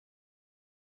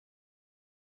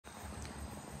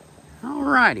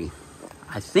Alrighty,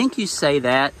 I think you say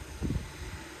that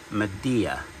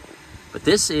Midea, but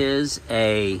this is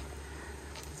a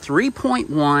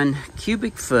 3.1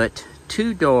 cubic foot,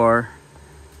 2-door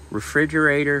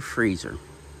refrigerator freezer.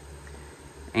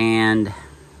 And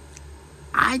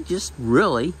I just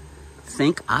really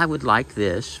think I would like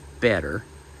this better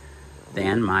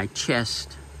than my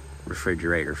chest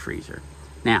refrigerator freezer.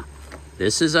 Now,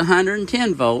 this is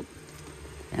 110 volt,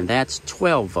 and that's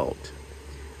 12 volt.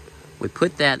 We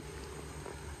put that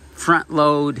front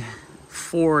load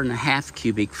 4.5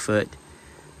 cubic foot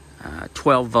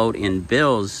 12 volt in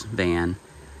Bill's van,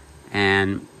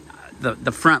 and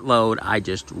the front load I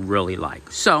just really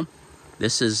like. So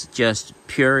this is just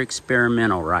pure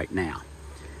experimental right now.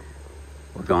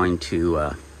 We're going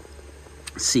to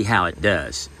see how it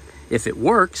does. If it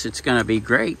works, it's going to be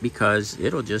great because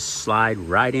it'll just slide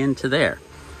right into there.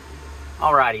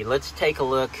 Alrighty, let's take a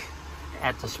look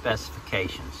at the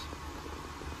specifications.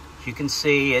 As you can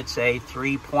see, it's a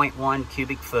 3.1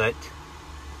 cubic foot,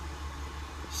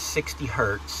 60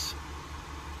 hertz,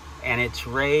 and it's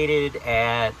rated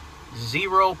at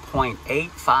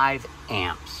 0.85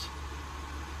 amps.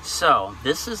 So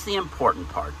this is the important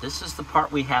part. This is the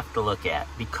part we have to look at,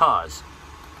 because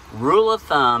rule of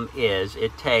thumb is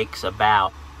it takes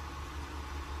about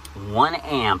 1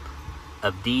 amp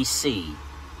of DC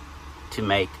to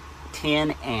make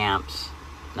 10 amps.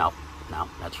 No,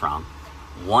 that's wrong.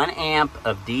 1 amp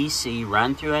of DC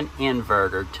run through an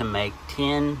inverter to make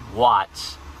 10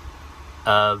 watts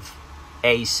of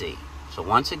AC. So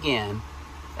once again,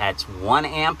 that's 1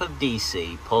 amp of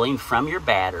DC pulling from your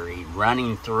battery,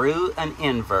 running through an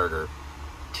inverter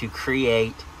to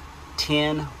create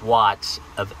 10 watts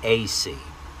of AC.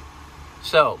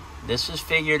 So this is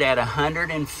figured at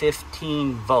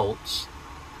 115 volts.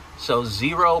 So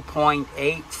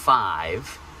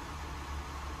 0.85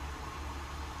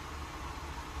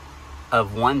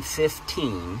 of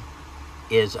 115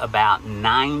 is about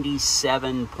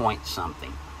 97 point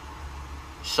something.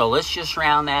 So let's just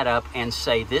round that up and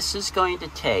say this is going to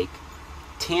take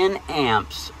 10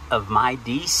 amps of my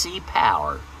DC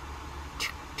power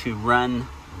to run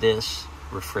this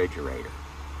refrigerator.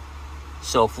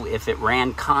 So if it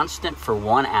ran constant for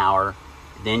 1 hour,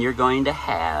 then you're going to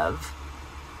have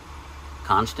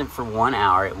constant for 1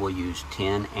 hour, it will use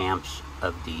 10 amps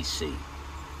of DC.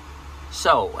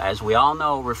 So, as we all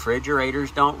know,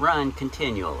 refrigerators don't run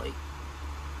continually.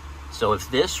 So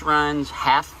if this runs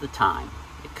half the time,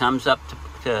 it comes up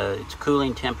to its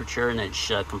cooling temperature and its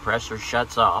compressor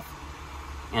shuts off,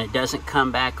 and it doesn't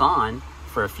come back on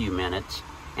for a few minutes,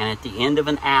 and at the end of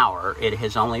an hour, it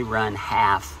has only run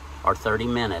half or 30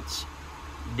 minutes,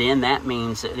 then that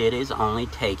means that it is only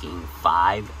taking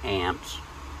 5 amps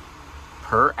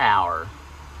per hour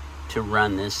to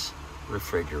run this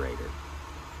refrigerator.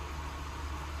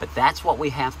 But that's what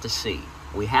we have to see.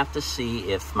 We have to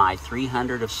see if my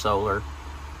 300 of solar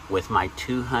with my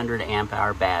 200 amp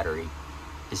hour battery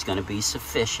is going to be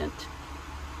sufficient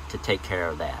to take care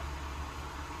of that.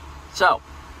 So,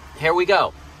 here we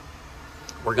go.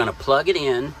 We're going to plug it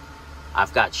in.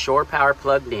 I've got shore power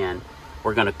plugged in.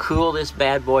 We're going to cool this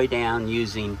bad boy down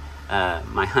using my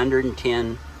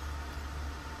 110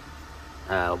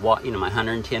 watt, my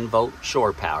 110 volt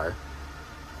shore power.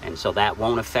 And so that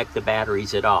won't affect the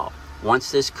batteries at all.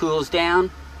 Once this cools down,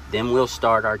 then we'll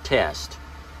start our test.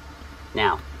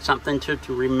 Now, something to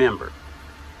remember.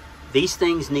 These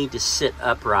things need to sit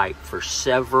upright for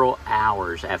several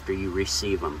hours after you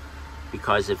receive them,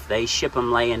 because if they ship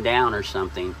them laying down or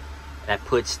something, that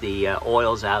puts the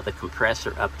oils out of the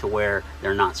compressor up to where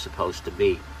they're not supposed to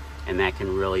be, and that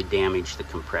can really damage the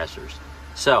compressors.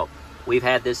 So, we've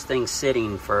had this thing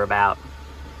sitting for about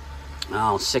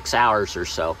 6 hours or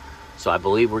so. So I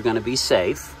believe we're going to be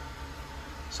safe.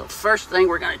 So first thing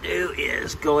we're going to do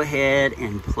is go ahead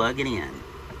and plug it in.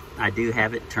 I do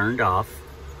have it turned off.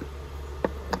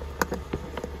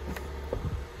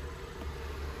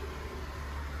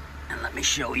 And let me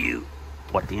show you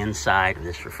what the inside of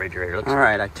this refrigerator looks like. All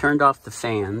right, I turned off the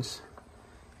fans.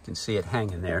 You can see it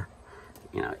hanging there.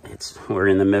 We're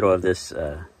in the middle of this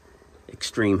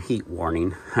extreme heat warning,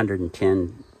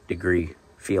 110 degree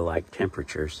feel like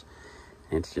temperatures,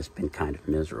 and it's just been kind of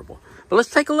miserable. But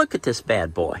let's take a look at this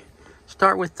bad boy.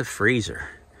 Start with the freezer.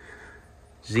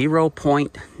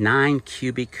 0.9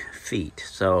 cubic feet,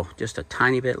 so just a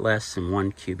tiny bit less than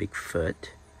 1 cubic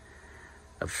foot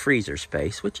of freezer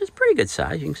space, which is pretty good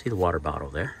size. You can see the water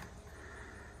bottle there.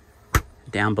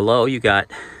 Down below you got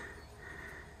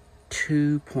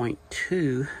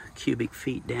 2.2 cubic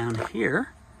feet down here.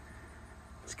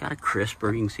 It's got a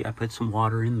crisper. You can see I put some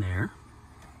water in there.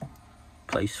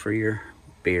 Place for your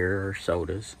beer or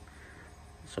sodas.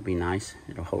 This will be nice.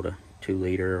 It'll hold a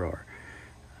 2-liter or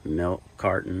a milk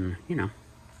carton, you know.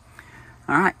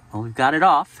 All right, well, we've got it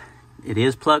off. It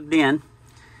is plugged in.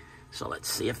 So let's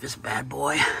see if this bad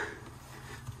boy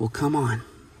will come on.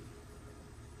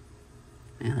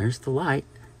 And there's the light.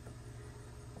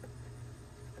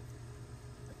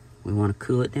 We want to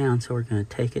cool it down, so we're going to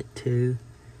take it to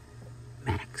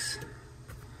max.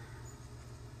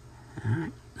 All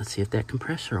right, let's see if that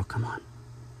compressor will come on.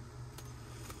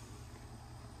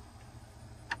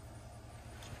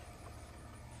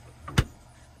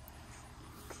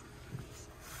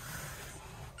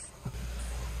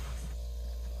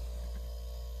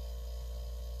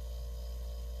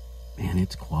 Man,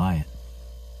 it's quiet.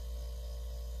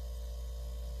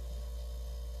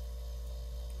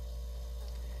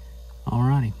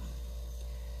 Alrighty.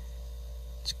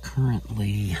 It's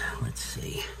currently, let's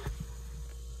see.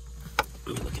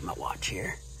 Let me look at my watch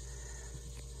here.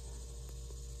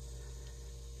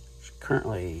 It's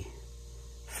currently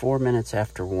 4 minutes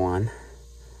after 1.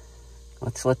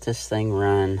 Let's let this thing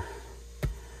run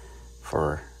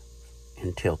for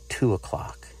until 2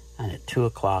 o'clock. And at 2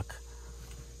 o'clock,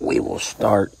 we will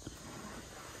start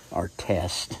our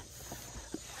test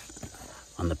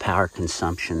on the power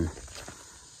consumption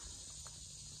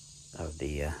of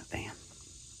the van.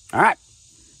 All right,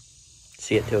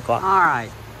 see you at 2 o'clock. All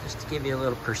right, just to give you a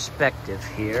little perspective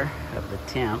here of the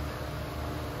temp.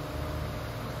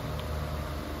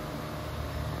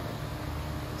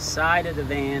 The side of the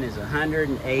van is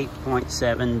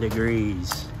 108.7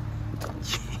 degrees.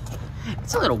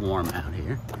 It's a little warm out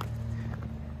here.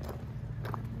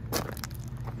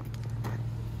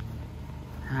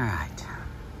 All right.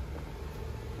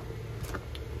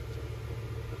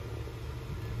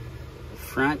 The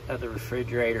front of the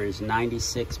refrigerator is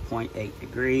 96.8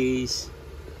 degrees.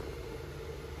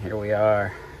 Here we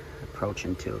are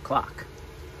approaching 2 o'clock.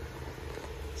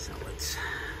 So let's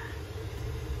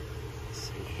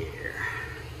see here.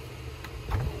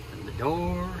 Open the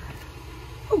door.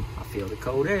 Oh, I feel the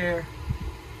cold air.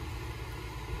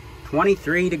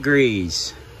 23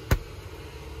 degrees.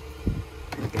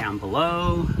 And down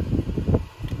below,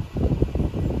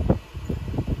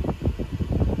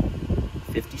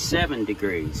 57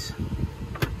 degrees.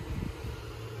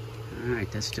 All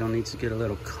right, that still needs to get a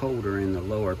little colder in the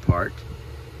lower part,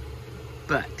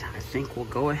 but I think we'll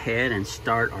go ahead and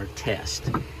start our test.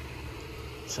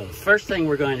 So the first thing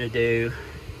we're going to do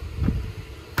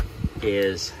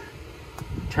is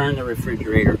turn the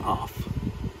refrigerator off.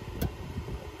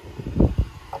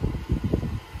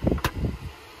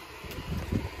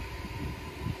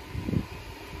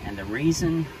 And the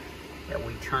reason that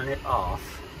we turn it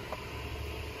off,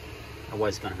 I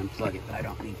was going to unplug it, but I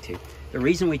don't need to. The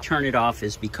reason we turn it off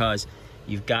is because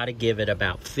you've got to give it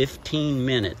about 15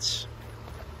 minutes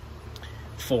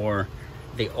for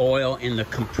the oil in the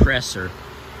compressor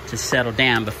to settle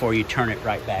down before you turn it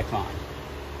right back on.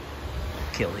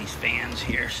 Kill these fans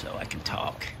here so I can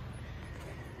talk.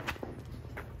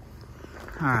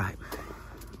 All right,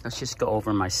 let's just go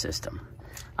over my system.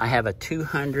 I have a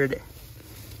 200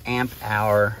 amp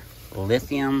hour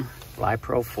lithium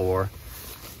LiPro 4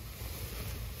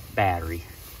 battery.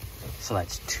 So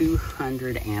that's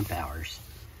 200 amp hours.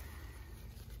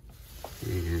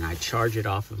 And I charge it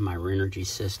off of my Renogy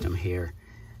system here.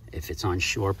 If it's on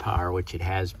shore power, which it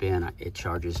has been, it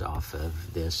charges off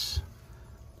of this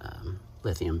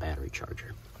lithium battery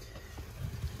charger.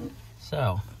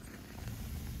 So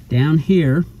down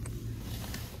here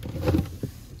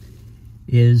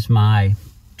is my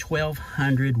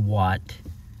 1200 watt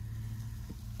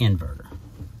inverter.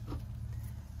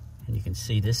 And you can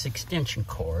see this extension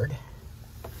cord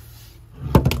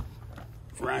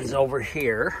runs over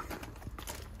here.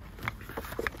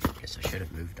 Guess I should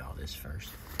have moved all this first.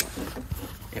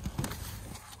 Yep.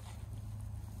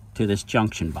 To this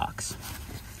junction box.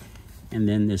 And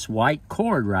then this white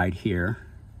cord right here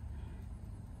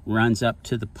runs up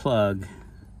to the plug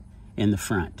in the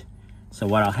front. So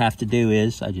what I'll have to do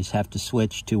is I just have to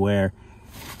switch to where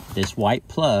this white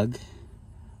plug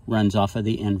runs off of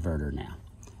the inverter now.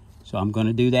 So I'm going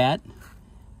to do that,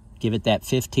 give it that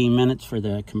 15 minutes for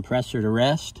the compressor to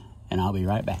rest, and I'll be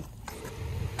right back.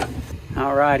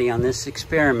 Alrighty, on this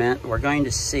experiment, we're going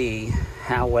to see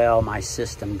how well my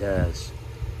system does.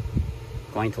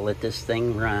 I'm going to let this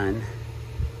thing run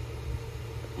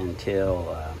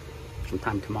until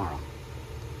sometime tomorrow.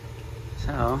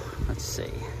 So, let's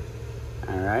see.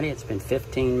 Alrighty, it's been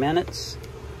 15 minutes.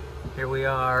 Here we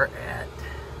are at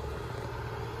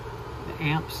the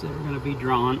amps that are going to be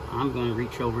drawn. I'm going to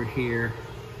reach over here,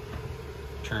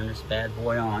 turn this bad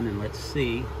boy on, and let's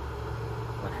see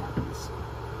what happens.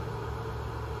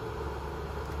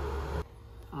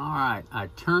 All right, I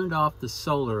turned off the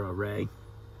solar array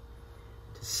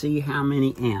to see how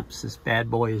many amps this bad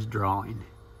boy is drawing.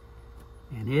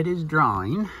 And it is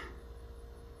drawing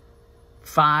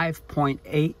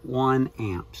 5.81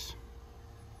 amps.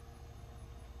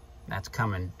 That's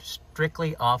coming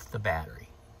strictly off the battery.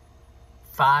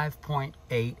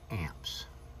 5.8 amps.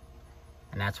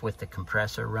 And that's with the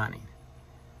compressor running.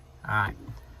 All right,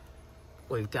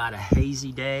 we've got a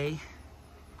hazy day.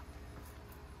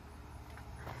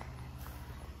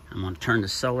 I'm going to turn the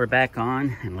solar back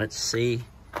on and let's see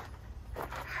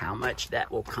how much that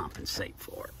will compensate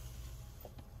for.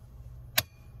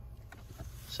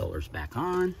 Solar's back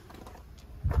on.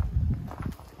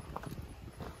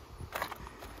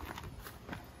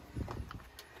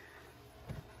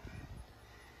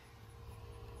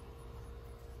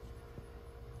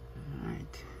 All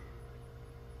right.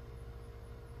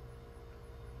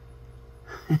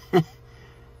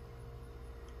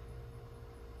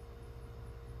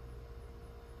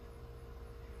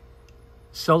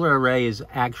 Solar array is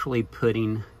actually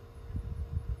putting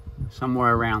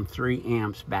somewhere around 3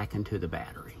 amps back into the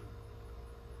battery.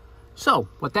 So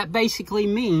what that basically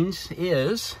means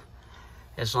is,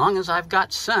 as long as I've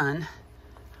got sun,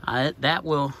 that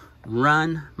will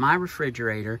run my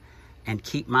refrigerator and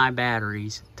keep my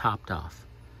batteries topped off.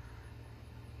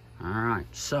 All right,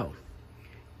 so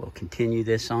we'll continue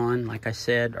this on. Like I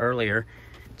said earlier,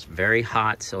 it's very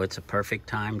hot, so it's a perfect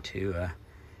time to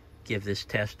give this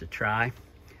test a try.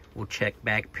 We'll check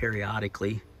back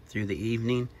periodically through the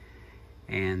evening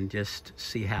and just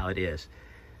see how it is.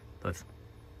 The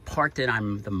part that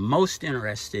I'm the most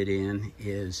interested in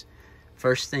is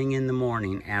first thing in the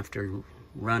morning, after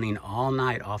running all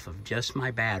night off of just my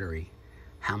battery,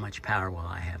 how much power will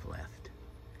I have left?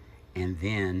 And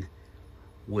then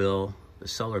will the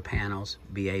solar panels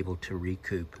be able to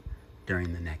recoup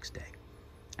during the next day?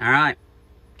 All right,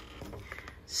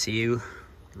 see you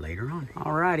later on.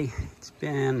 Alrighty, it's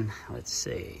been, let's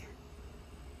see,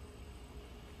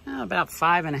 about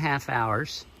 5.5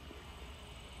 hours.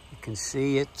 You can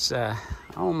see it's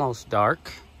almost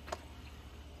dark.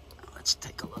 Let's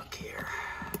take a look here.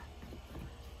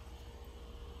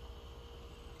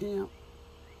 Yeah,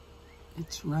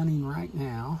 it's running right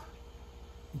now.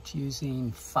 It's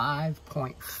using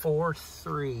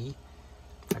 5.43. If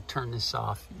I turn this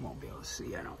off, you won't be able to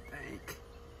see, I don't think.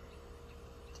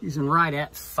 Using right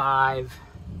at 5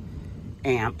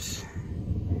 amps.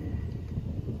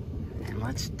 And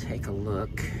let's take a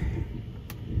look.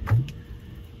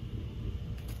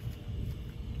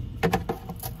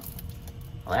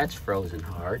 Well, that's frozen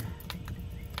hard.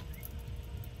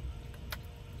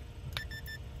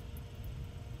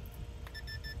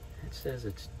 It says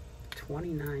it's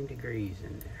 29 degrees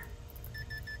in there.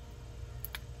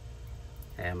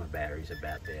 Yeah, my battery's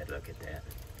about dead, look at that.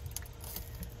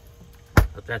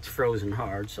 But that's frozen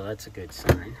hard, so that's a good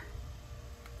sign.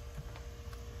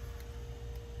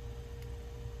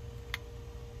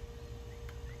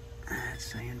 That's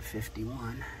saying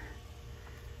 51.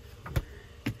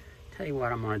 Tell you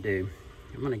what I'm gonna do.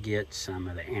 I'm gonna get some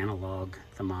of the analog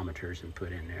thermometers and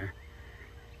put in there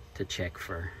to check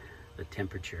for the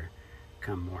temperature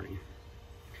come morning.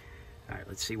 All right,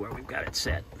 let's see where we've got it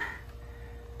set.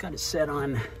 Got it set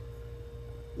on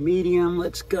medium.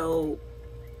 Let's go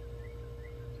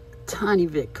tiny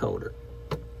bit colder,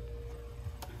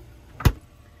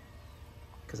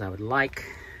 because I would like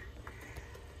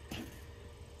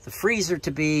the freezer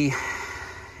to be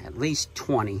at least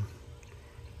 20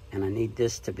 and I need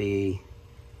this to be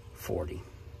 40.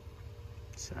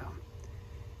 So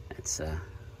that's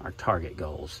our target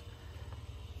goals.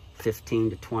 15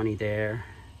 to 20 there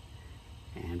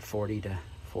and 40 to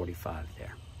 45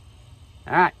 there.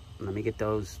 All right, let me get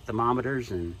those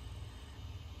thermometers and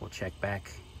we'll check back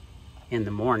in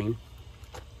the morning.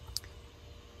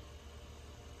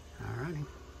 Alrighty.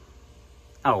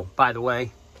 Oh, by the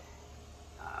way,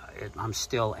 I'm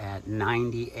still at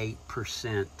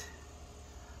 98%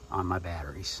 on my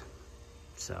batteries.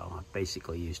 So I've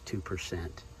basically used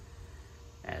 2%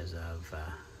 as of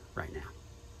right now.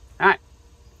 All right,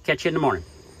 catch you in the morning.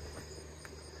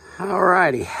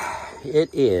 Alrighty, it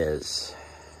is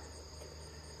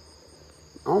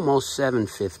almost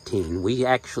 7:15. We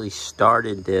actually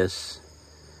started this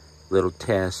little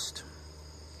test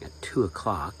at 2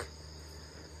 o'clock.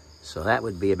 So that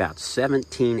would be about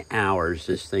 17 hours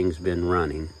this thing's been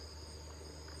running.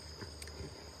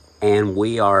 And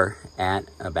we are at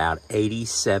about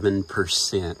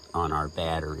 87% on our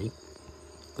battery.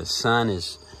 The sun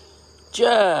is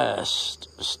just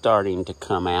starting to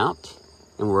come out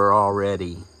and we're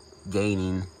already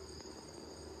gaining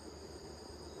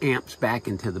amps back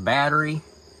into the battery.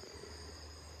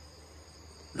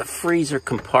 the freezer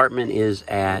compartment is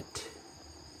at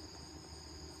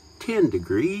 10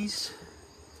 degrees.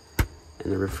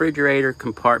 And the refrigerator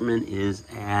compartment is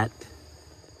at,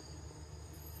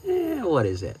 what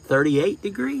is that, 38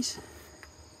 degrees?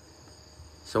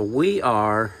 So we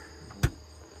are,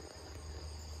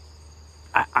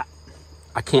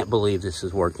 I can't believe this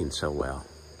is working so well.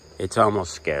 It's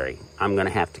almost scary. I'm going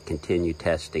to have to continue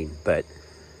testing, but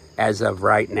as of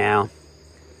right now,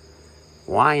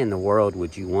 why in the world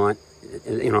would you want,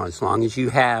 you know, as long as you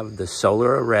have the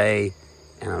solar array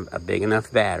and a big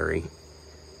enough battery,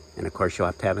 and of course you'll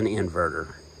have to have an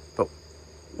inverter, but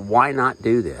why not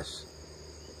do this?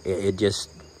 It just,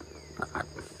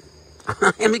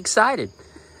 I am excited.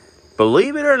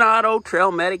 Believe it or not, old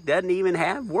Trail Medic doesn't even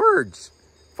have words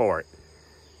for it.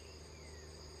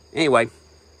 Anyway,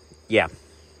 yeah.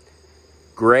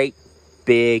 Great,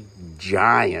 big,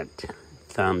 giant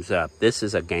thumbs up. This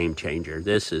is a game changer.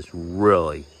 This is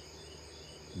really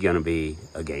going to be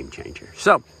a game changer.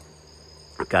 So,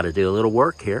 I've got to do a little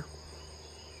work here,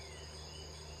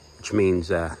 which means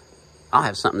I'll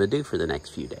have something to do for the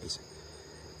next few days.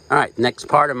 All right, next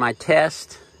part of my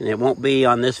test, and it won't be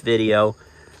on this video,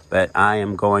 but I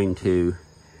am going to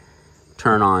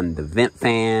turn on the vent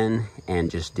fan and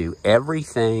just do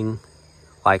everything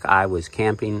like I was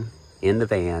camping in the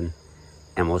van,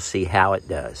 and we'll see how it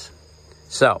does.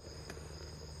 So,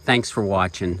 thanks for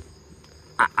watching.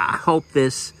 I hope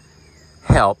this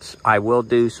helps. I will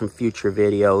do some future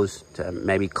videos to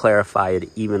maybe clarify it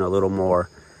even a little more,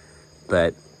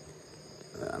 but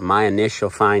my initial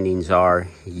findings are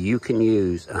you can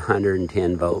use a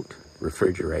 110 volt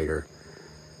refrigerator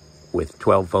with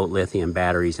 12 volt lithium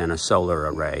batteries and a solar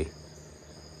array.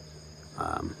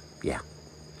 Yeah,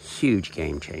 huge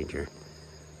game changer.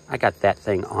 I got that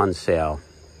thing on sale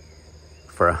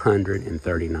for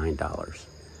 $139.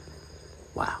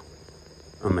 Wow,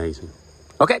 amazing.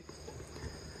 Okay,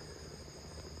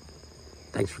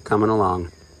 thanks for coming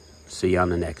along. See you on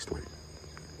the next one.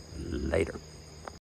 Later.